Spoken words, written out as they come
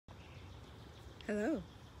Hello,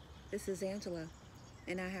 this is Angela,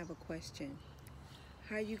 and I have a question.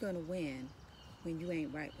 How you gonna win when you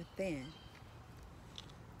ain't right within?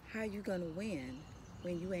 How you gonna win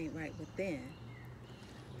when you ain't right within?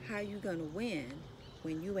 How you gonna win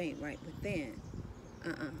when you ain't right within?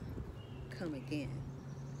 Uh-uh, come again.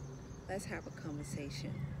 Let's have a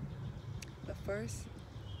conversation. But first,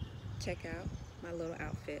 check out my little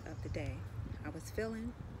outfit of the day. I was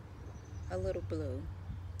feeling a little blue,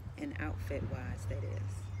 and outfit-wise, that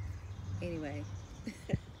is. Anyway,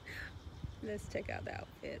 let's check out the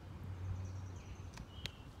outfit.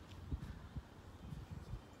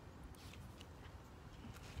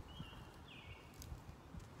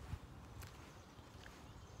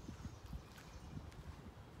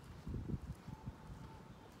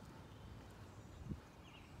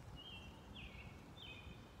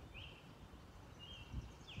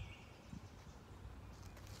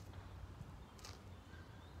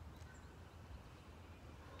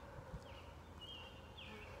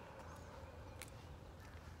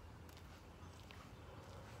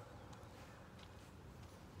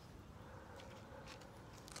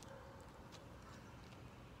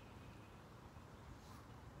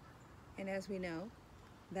 And as we know,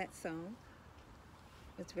 that song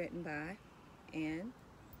was written by and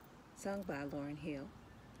sung by Lauryn Hill.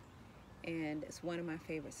 And it's one of my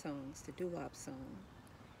favorite songs, the doo-wop song.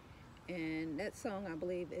 And that song, I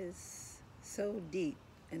believe, is so deep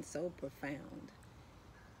and so profound.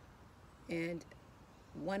 And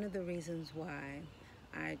one of the reasons why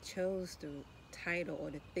I chose the title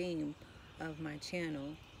or the theme of my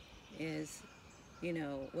channel is,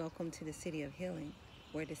 Welcome to the City of Healing,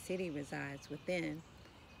 where the city resides within,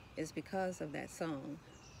 is because of that song.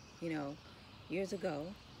 You know, years ago,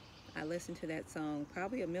 I listened to that song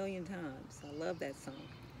probably a million times. I love that song.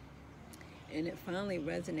 And it finally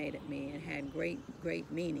resonated me and had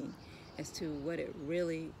great meaning as to what it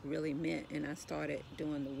really meant. And I started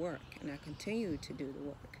doing the work, and I continue to do the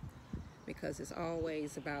work because it's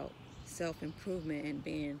always about self-improvement and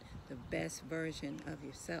being the best version of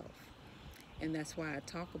yourself. And that's why I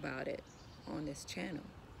talk about it on this channel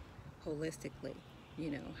holistically,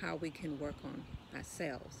 how we can work on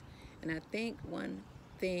ourselves. And I think one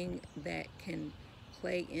thing that can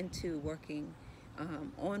play into working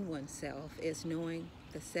on oneself is knowing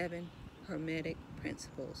the 7 Hermetic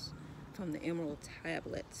principles from the Emerald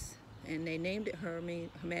Tablets. And they named it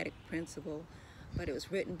Hermetic Principle, but it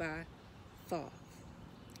was written by Thoth,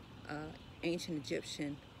 ancient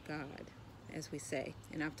Egyptian god, as we say.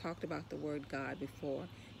 And I've talked about the word God before.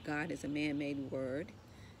 God is a man-made word.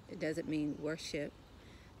 It doesn't mean worship.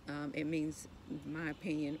 It means, in my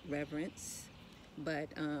opinion, reverence. But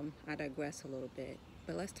I digress a little bit.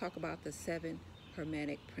 But let's talk about the 7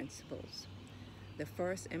 Hermetic principles. The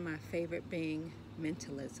first and my favorite being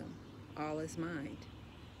mentalism. All is mind.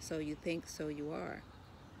 So you think, so you are.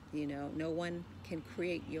 No one can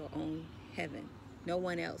create your own heaven. No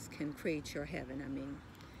one else can create your heaven.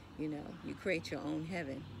 You create your own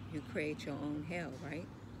heaven. You create your own hell, right?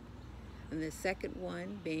 And the second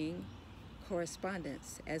one being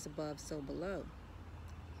correspondence, as above, so below.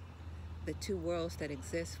 The two worlds that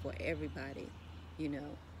exist for everybody.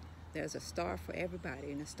 There's a star for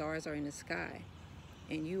everybody, and the stars are in the sky.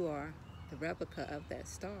 And you are the replica of that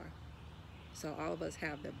star. So all of us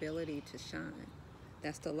have the ability to shine.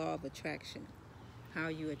 That's the law of attraction. How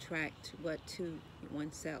you attract what to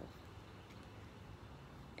oneself.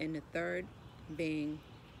 And the third being,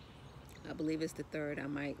 I believe it's the third, I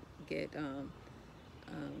might get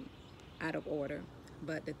out of order,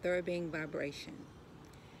 but the third being vibration.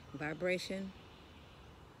 Vibration,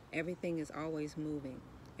 everything is always moving.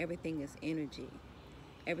 Everything is energy.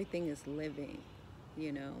 Everything is living,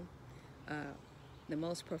 The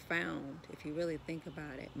most profound, if you really think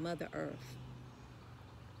about it, Mother Earth,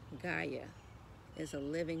 Gaia, is a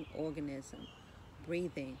living organism,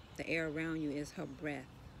 breathing. The air around you is her breath.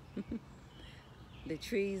 The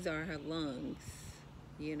trees are her lungs,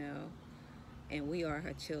 and we are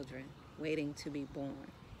her children waiting to be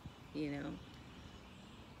born.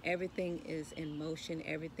 Everything is in motion,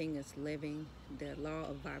 everything is living. The law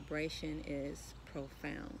of vibration is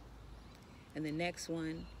profound. And the next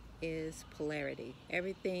one is polarity.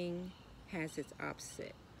 Everything has its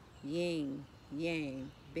opposite. Yin,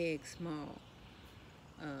 yang, big, small,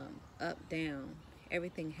 up, down.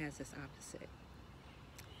 Everything has its opposite.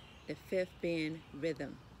 The fifth being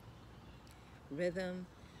rhythm. Rhythm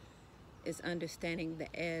is understanding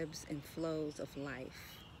the ebbs and flows of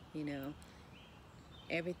life.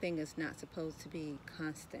 Everything is not supposed to be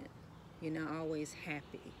constant. You're not always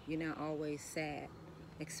happy. You're not always sad.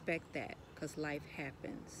 Expect that, because life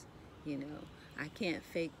happens. I can't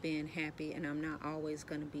fake being happy, and I'm not always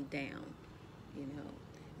going to be down, you know.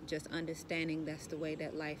 Just understanding that's the way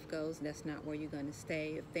that life goes. That's not where you're going to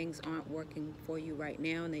stay. If things aren't working for you right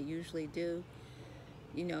now, and they usually do,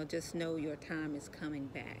 you know, just know your time is coming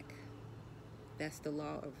back. That's the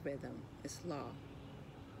law of rhythm. It's law.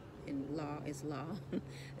 And law is law,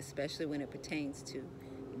 especially when it pertains to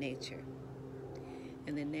nature.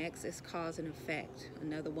 And the next is cause and effect,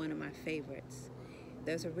 another one of my favorites.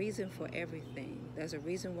 There's a reason for everything. There's a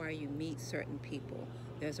reason why you meet certain people.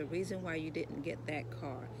 There's a reason why you didn't get that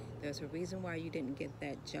car. There's a reason why you didn't get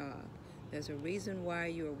that job. There's a reason why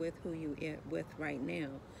you're with who you're with right now.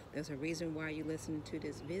 There's a reason why you're listening to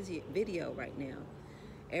this video right now.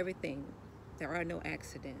 Everything. There are no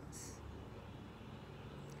accidents.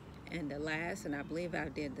 And the last, and I believe I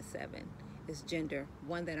did the 7, is gender,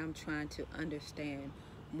 one that I'm trying to understand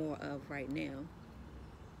more of right now,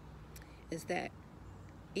 is that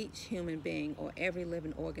each human being or every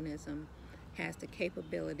living organism has the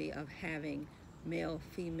capability of having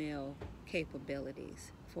male-female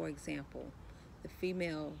capabilities. For example, the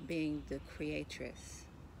female being the creatress,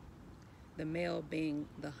 the male being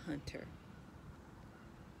the hunter.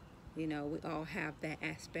 You know, we all have that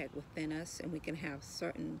aspect within us, and we can have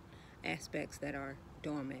certain aspects that are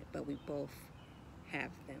dormant, but we both have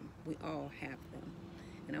them. We all have them.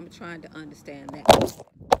 And I'm trying to understand that.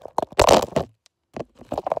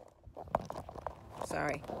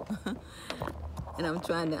 Sorry. And I'm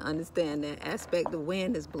trying to understand that aspect. The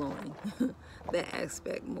wind is blowing. That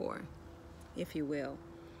aspect more, if you will,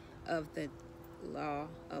 of the law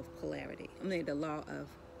of polarity. I mean, the law of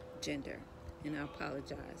gender. And I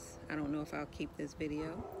apologize. I don't know if I'll keep this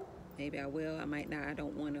video. Maybe I will. I might not. I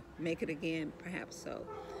don't want to make it again. Perhaps so.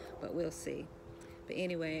 But we'll see. But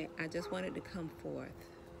anyway, I just wanted to come forth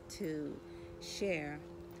to share,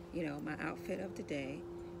 you know, my outfit of the day.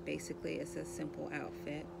 Basically, it's a simple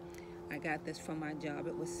outfit. I got this from my job.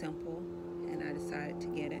 It was simple, and I decided to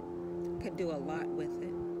get it. Could do a lot with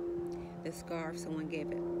it. This scarf, someone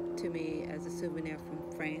gave it to me as a souvenir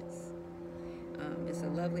from France. It's a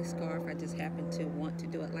lovely scarf. I just happened to want to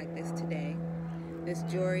do it like this today. This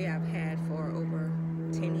jewelry I've had for over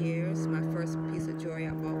 10 years. My first piece of jewelry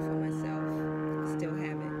I bought for myself. Still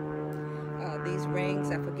have it. These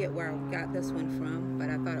rings, I forget where I got this one from, but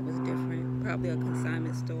I thought it was different. Probably a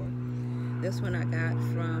consignment store. This one I got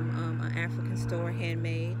from an African store,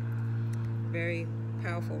 handmade. Very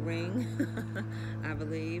powerful ring, I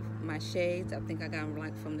believe. My shades, I think I got them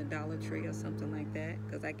like from the Dollar Tree or something like that,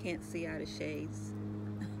 because I can't see out of shades.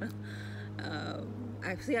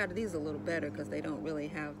 I see out of these a little better because they don't really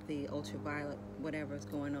have the ultraviolet whatever is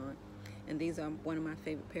going on. And these are one of my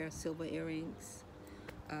favorite pair of silver earrings.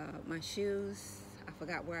 My shoes, I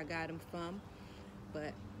forgot where I got them from,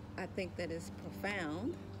 but I think that it's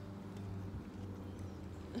profound.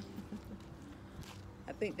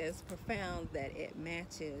 I think that it's profound that it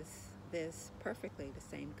matches this perfectly, the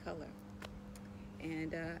same color.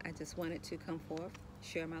 And I just wanted to come forth,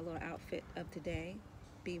 share my little outfit of today,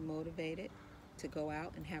 be motivated to go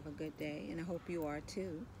out and have a good day, and I hope you are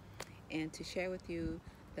too, and to share with you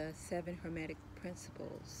the 7 Hermetic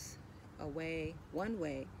principles, one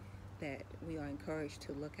way that we are encouraged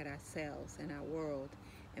to look at ourselves and our world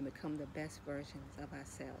and become the best versions of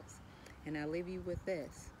ourselves. And I'll leave you with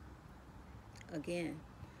this. Again,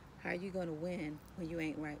 how are you going to win when you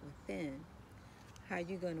ain't right within? How are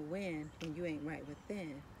you going to win when you ain't right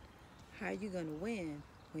within? How are you going to win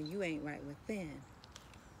when you ain't right within?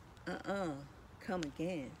 Come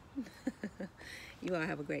again. You all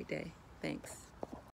have a great day. Thanks.